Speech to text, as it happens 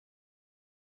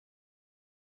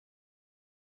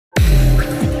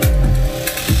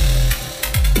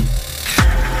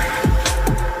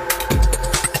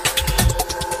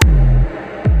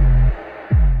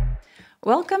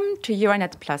Welcome to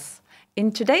Euranet Plus.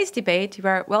 In today's debate, we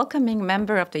are welcoming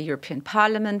member of the European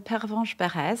Parliament, Pervenche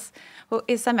Berès, who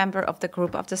is a member of the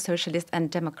group of the Socialists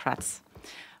and Democrats.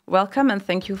 Welcome and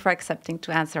thank you for accepting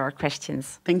to answer our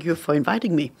questions. Thank you for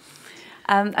inviting me.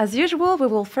 As usual, we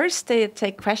will first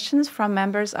take questions from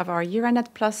members of our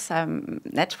Euranet Plus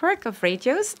network of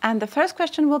radios. And the first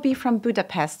question will be from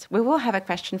Budapest. We will have a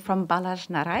question from Balázs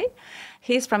Narai.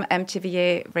 He's from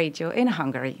MTVA Radio in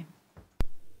Hungary.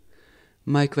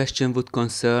 My question would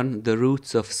concern the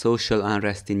roots of social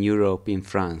unrest in Europe, in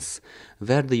France.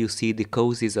 Where do you see the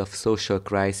causes of social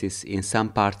crisis in some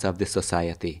parts of the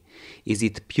society? Is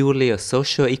it purely a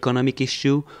socio-economic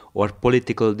issue or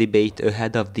political debate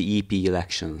ahead of the EP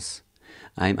elections?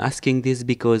 I'm asking this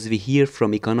because we hear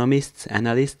from economists,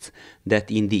 analysts,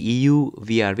 that in the EU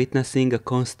we are witnessing a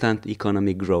constant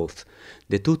economic growth.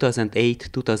 The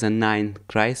 2008-2009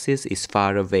 crisis is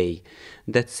far away.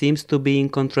 That seems to be in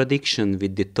contradiction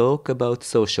with the talk about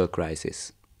social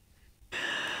crisis.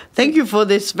 Thank you for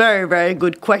this very, very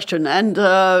good question. And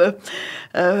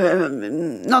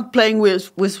not playing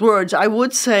with words, I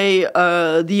would say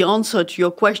the answer to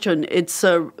your question, it's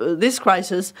this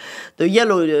crisis, the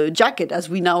yellow jacket, as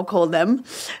we now call them,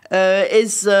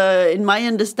 is, in my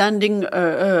understanding,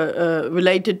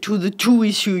 related to the two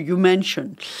issues you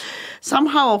mentioned.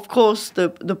 Somehow, of course,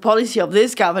 the policy of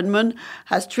this government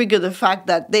has triggered the fact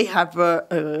that they have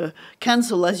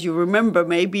cancelled, as you remember,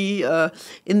 maybe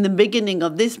in the beginning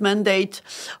of this mandate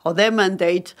or their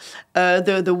mandate,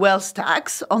 the wealth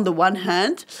tax on the one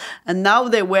hand, and now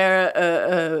they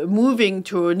were moving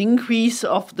to an increase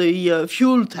of the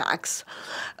fuel tax.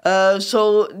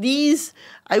 So these,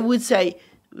 I would say,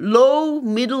 low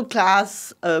middle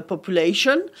class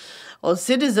population or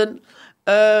citizen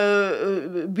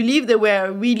believe they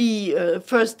were really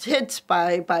first hit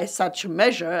by such a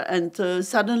measure, and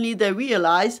suddenly they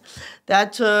realized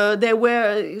that they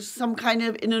were some kind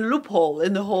of in a loophole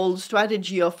in the whole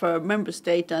strategy of a member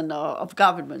state and of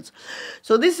governments.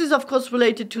 So this is, of course,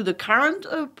 related to the current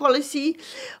policy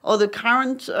or the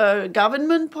current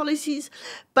government policies,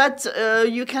 but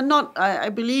you cannot, I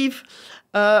believe,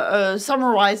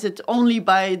 summarize it only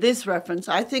by this reference.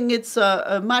 I think it's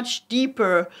a much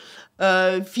deeper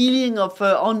feeling of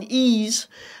unease,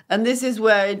 and this is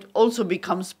where it also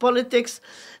becomes politics.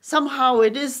 Somehow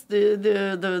it is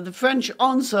the French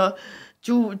answer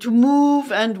to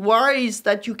move and worries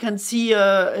that you can see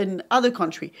in other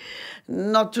countries.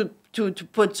 Not to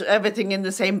put everything in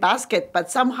the same basket, but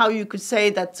somehow you could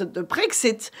say that the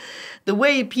Brexit, the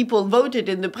way people voted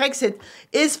in the Brexit,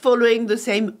 is following the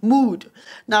same mood.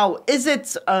 Now, is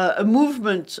it a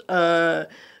movement?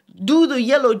 Do the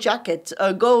yellow jacket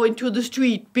go into the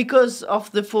street because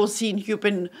of the foreseen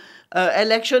European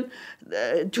election?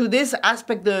 To this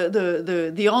aspect,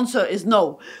 the answer is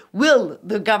no. Will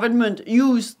the government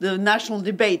use the national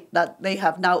debate that they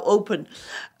have now opened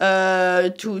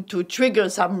to trigger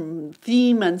some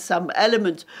theme and some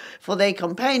element for their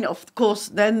campaign? Of course,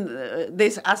 then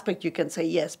this aspect you can say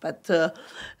yes, but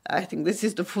I think this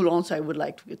is the full answer I would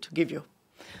like to give you.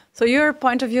 So your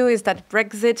point of view is that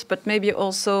Brexit, but maybe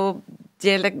also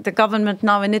the government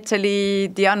now in Italy,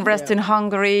 the unrest in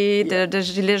Hungary, the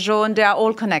Gilets jaunes, they are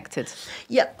all connected.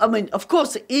 Yeah, I mean, of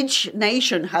course, each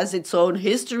nation has its own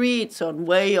history, its own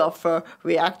way of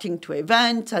reacting to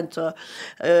events, and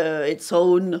its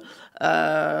own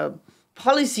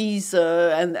policies,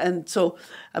 and so,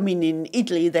 I mean, in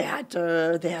Italy they had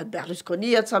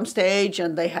Berlusconi at some stage,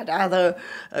 and they had other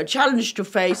challenges to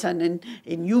face, and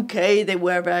in UK they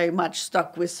were very much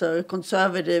stuck with a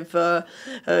conservative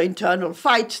internal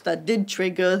fight that did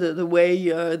trigger the way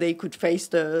they could face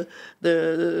the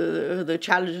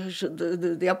challenge,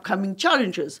 the upcoming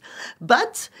challenges.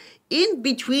 But in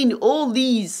between all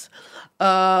these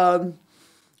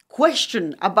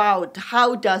question about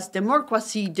how does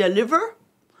democracy deliver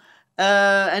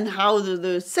and how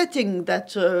the setting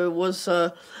that was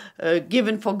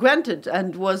given for granted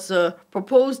and was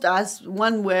proposed as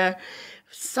one where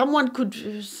someone could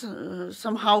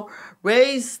somehow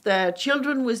raise their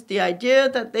children with the idea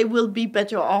that they will be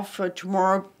better off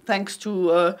tomorrow thanks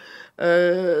to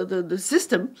the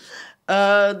system.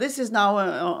 This is now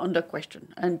under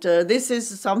question, and this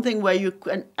is something where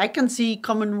I can see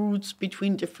common roots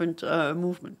between different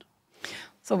movements.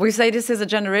 So we say this is a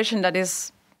generation that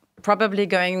is probably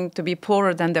going to be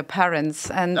poorer than their parents,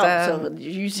 and so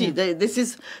you see, this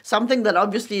is something that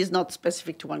obviously is not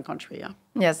specific to one country. Yeah.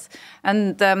 Yes,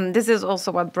 and this is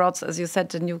also what brought, as you said,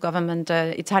 the new government,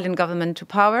 Italian government, to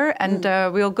power. And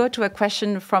we'll go to a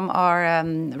question from our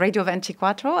Radio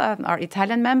 24, our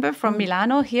Italian member from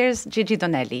Milano. Here's Gigi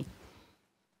Donelli.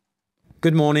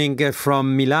 Good morning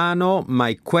from Milano.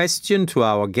 My question to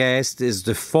our guest is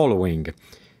the following.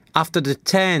 After the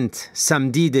 10th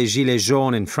Samedi des Gilets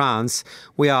jaunes in France,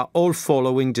 we are all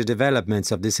following the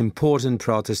developments of this important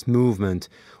protest movement,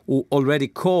 who already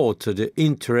caught the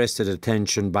interested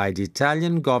attention by the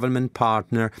Italian government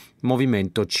partner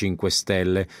Movimento 5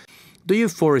 Stelle. Do you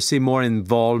foresee more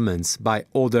involvements by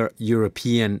other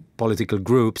European political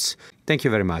groups? Thank you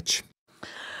very much.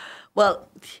 Well,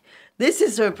 this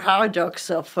is a paradox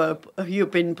of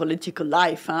European political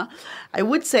life. I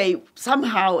would say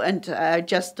somehow, and I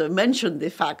just mentioned the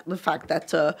fact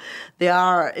that there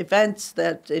are events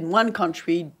that in one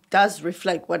country does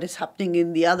reflect what is happening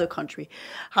in the other country.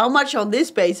 How much on this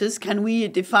basis can we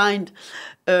define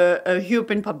a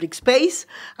European public space?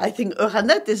 I think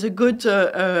Euranet is a good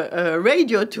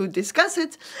radio to discuss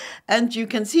it, and you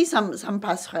can see some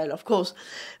passerelle, of course.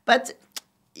 But,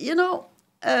 you know,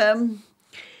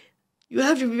 you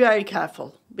have to be very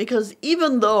careful, because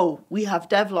even though we have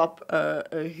developed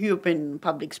a European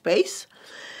public space,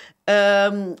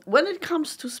 when it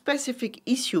comes to specific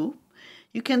issue,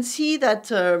 you can see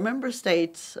that member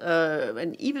states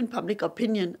and even public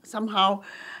opinion somehow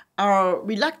are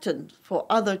reluctant for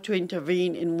others to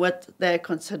intervene in what they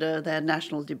consider their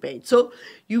national debate. So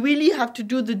you really have to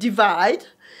do the divide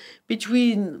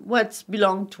between what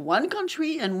belongs to one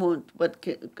country and what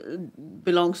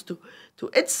belongs to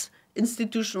its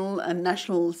institutional and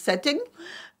national setting,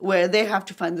 where they have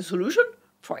to find the solution.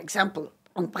 For example,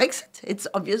 on Brexit, it's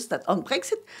obvious that on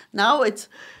Brexit now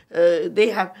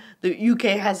the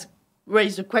UK has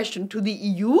raised a question to the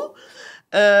EU.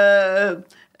 The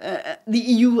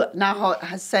EU now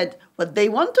has said what they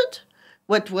wanted,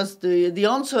 what was the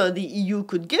answer the EU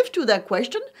could give to that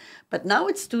question. But now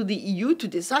it's to the EU to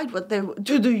decide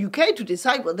to the UK to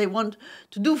decide what they want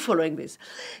to do following this.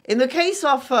 In the case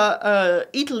of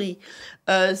Italy,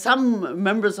 some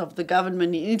members of the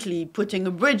government in Italy putting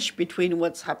a bridge between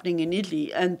what's happening in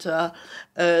Italy and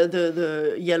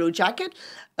the yellow jacket.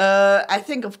 I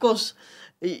think, of course,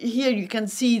 here you can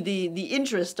see the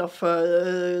interest of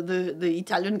the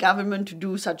Italian government to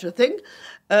do such a thing.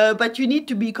 But you need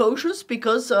to be cautious,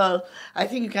 because I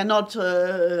think you cannot,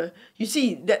 you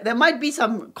see, there might be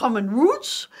some common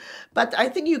roots, but I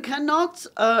think you cannot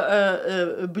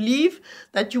believe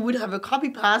that you would have a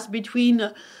copy-paste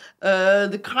between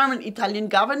the current Italian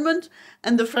government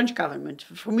and the French government.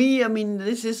 For me, I mean,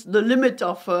 this is the limit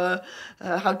of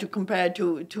how to compare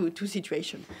two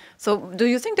situations. So do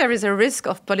you think there is a risk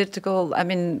of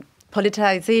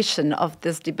politicization of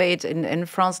this debate in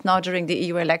France now during the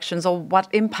EU elections, or what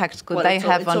impact could they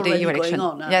have on the EU election?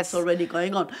 Yes, it's already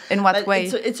going on. In what way?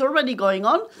 It's already going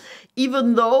on,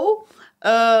 even though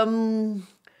there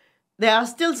are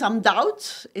still some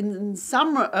doubts in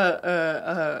some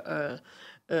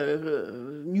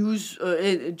news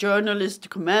journalist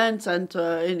comments and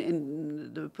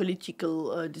in the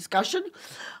political discussion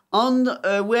on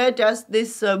where does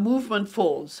this movement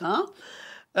falls, huh?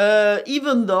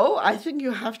 Even though I think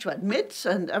you have to admit,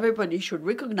 and everybody should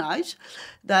recognize,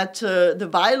 that the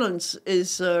violence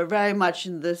is very much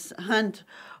in this hand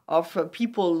of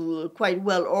people quite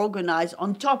well organized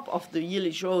on top of the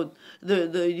Gilets jaunes,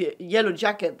 the yellow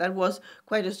jacket. That was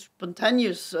quite a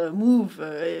spontaneous move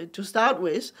to start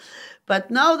with.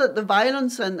 But now that the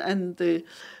violence and the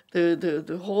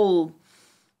whole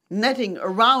netting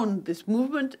around this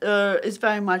movement is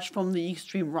very much from the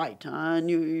extreme right, and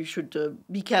you should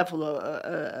be careful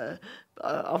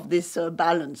of this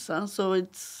balance. So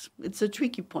it's a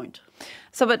tricky point.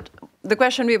 So, but the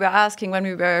question we were asking when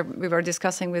we were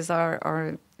discussing with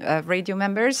our radio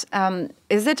members,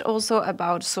 is it also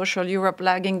about social Europe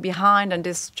lagging behind and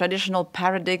this traditional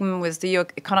paradigm with the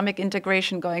economic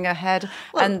integration going ahead?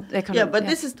 Well, and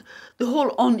this is the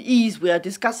whole unease we are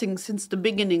discussing since the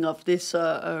beginning of this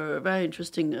very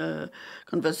interesting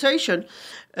conversation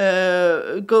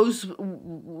goes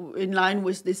in line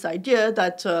with this idea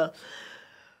that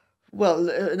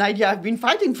an idea I've been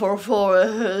fighting for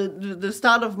the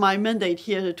start of my mandate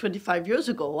here 25 years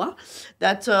ago,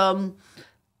 that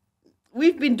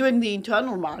we've been doing the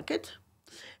internal market,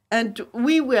 and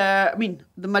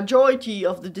the majority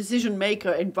of the decision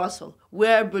maker in Brussels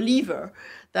were a believer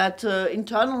that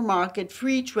internal market,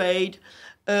 free trade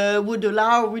would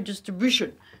allow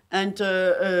redistribution and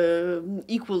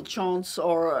equal chance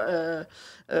or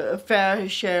a fair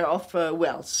share of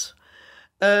wealth.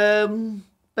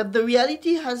 But the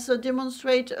reality has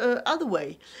demonstrated other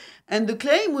way. And the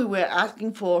claim we were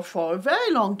asking for a very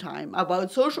long time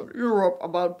about social Europe,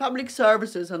 about public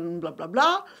services and blah, blah,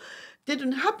 blah,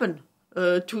 didn't happen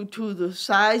to the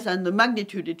size and the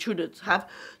magnitude it should have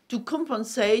to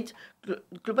compensate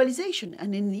globalization.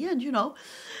 And in the end,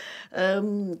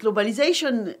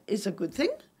 globalization is a good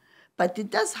thing, but it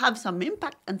does have some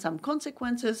impact and some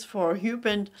consequences for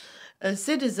European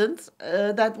citizens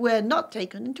that were not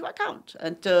taken into account.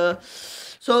 And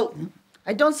so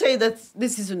I don't say that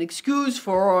this is an excuse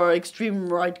for extreme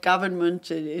right government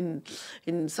in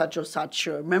such or such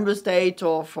member state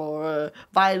or for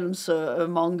violence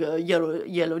among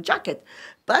yellow jacket.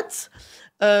 But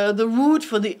the route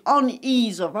for the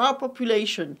unease of our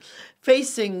population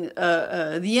facing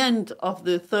the end of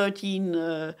the 13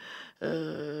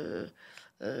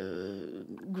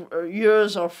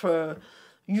 years of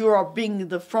Europe being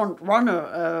the front runner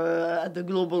at the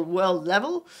global world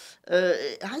level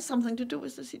has something to do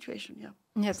with the situation, yeah.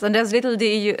 Yes, and there's little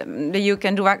the EU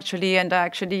can do actually, and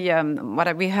actually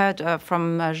what we heard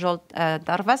from Jolt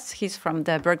Darvas, he's from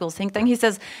the Bruegel think tank, he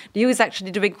says the EU is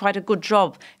actually doing quite a good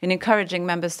job in encouraging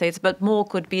member states, but more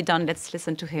could be done. Let's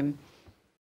listen to him.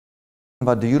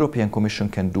 What the European Commission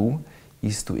can do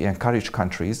is to encourage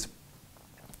countries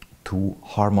to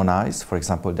harmonize, for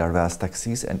example, their wealth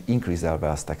taxes and increase their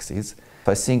wealth taxes.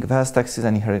 So I think wealth taxes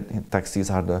and inheritance taxes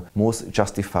are the most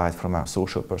justified from a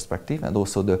social perspective and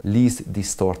also the least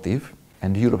distortive.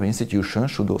 And the European institutions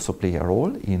should also play a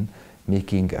role in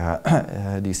making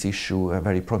this issue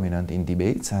very prominent in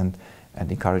debates and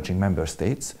encouraging member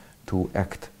states to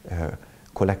act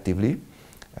collectively,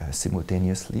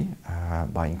 simultaneously,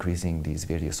 by increasing these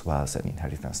various wealth and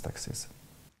inheritance taxes.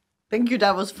 Thank you,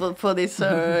 Davos, for this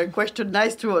question.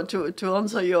 Nice to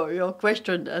answer your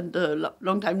question, and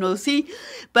long time no see.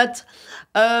 But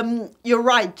you're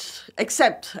right,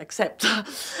 except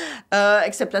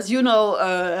as you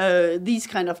know, these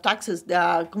kind of taxes, they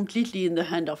are completely in the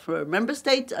hand of a member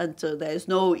state, and there is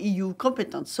no EU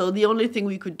competence. So the only thing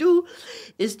we could do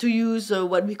is to use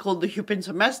what we call the European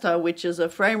semester, which is a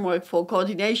framework for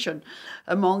coordination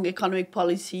among economic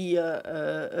policy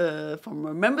from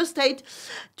a member state,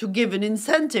 to give an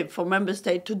incentive for member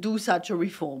states to do such a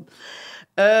reform.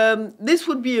 This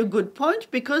would be a good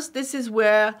point, because this is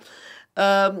where,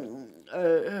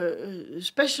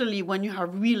 especially when you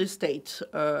have real estate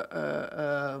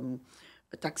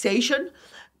taxation,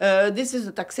 this is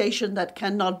a taxation that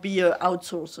cannot be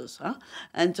outsourced.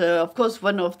 And of course,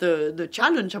 one of the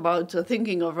challenge about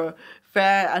thinking of a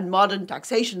fair and modern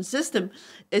taxation system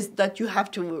is that you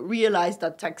have to realize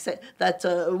that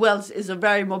wealth is a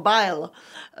very mobile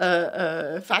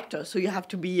factor. So you have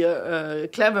to be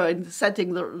clever in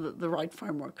setting the right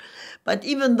framework. But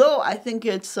even though I think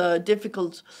it's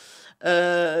difficult,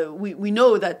 we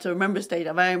know that member states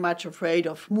are very much afraid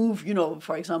of move.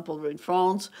 For example, in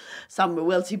France, some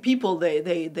wealthy people,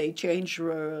 they change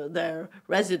their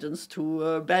residence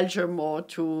to Belgium or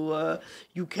to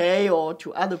UK or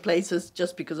to other places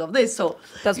just because of this. So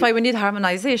that's why we need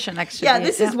harmonization, actually. Yeah,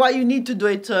 this is why you need to do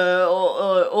it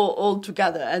all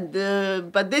together. And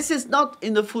but this is not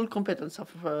in the full competence of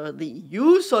the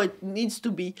EU, so it needs to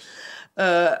be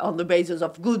on the basis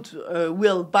of good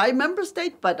will by member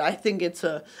state. But I think it's,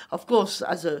 of course,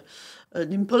 as an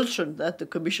impulsion that the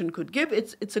Commission could give,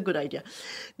 it's a good idea.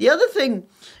 The other thing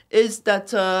is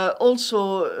that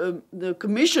also the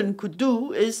Commission could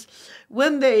do is,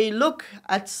 when they look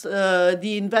at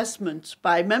the investment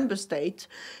by member state,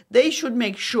 they should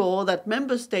make sure that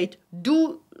member states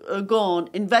do go on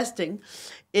investing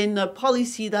in a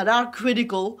policy that are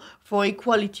critical for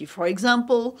equality. For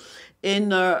example,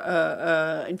 in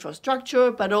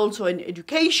infrastructure, but also in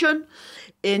education,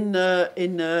 in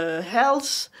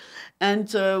health.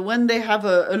 And when they have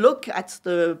a look at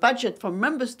the budget from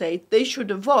member states, they should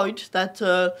avoid that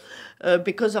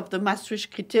because of the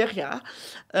Maastricht criteria,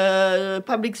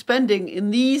 public spending in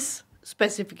these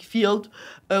specific fields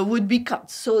would be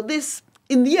cut. So this,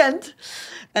 in the end,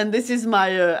 and this is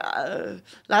my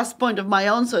last point of my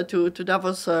answer to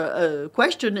Davos'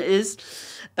 question is,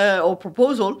 or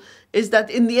proposal, is that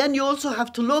in the end you also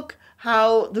have to look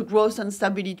how the Growth and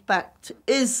Stability Pact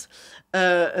is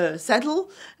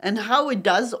settled and how it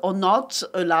does or not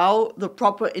allow the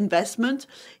proper investment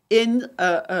in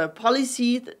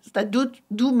policy that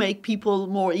do make people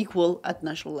more equal at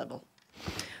national level.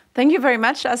 Thank you very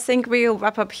much. I think we'll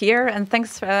wrap up here, and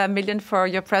thanks a million for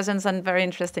your presence and very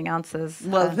interesting answers.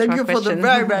 Well, thank you for the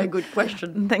very, very good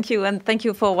question. Thank you, and thank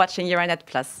you for watching Euranet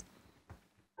Plus.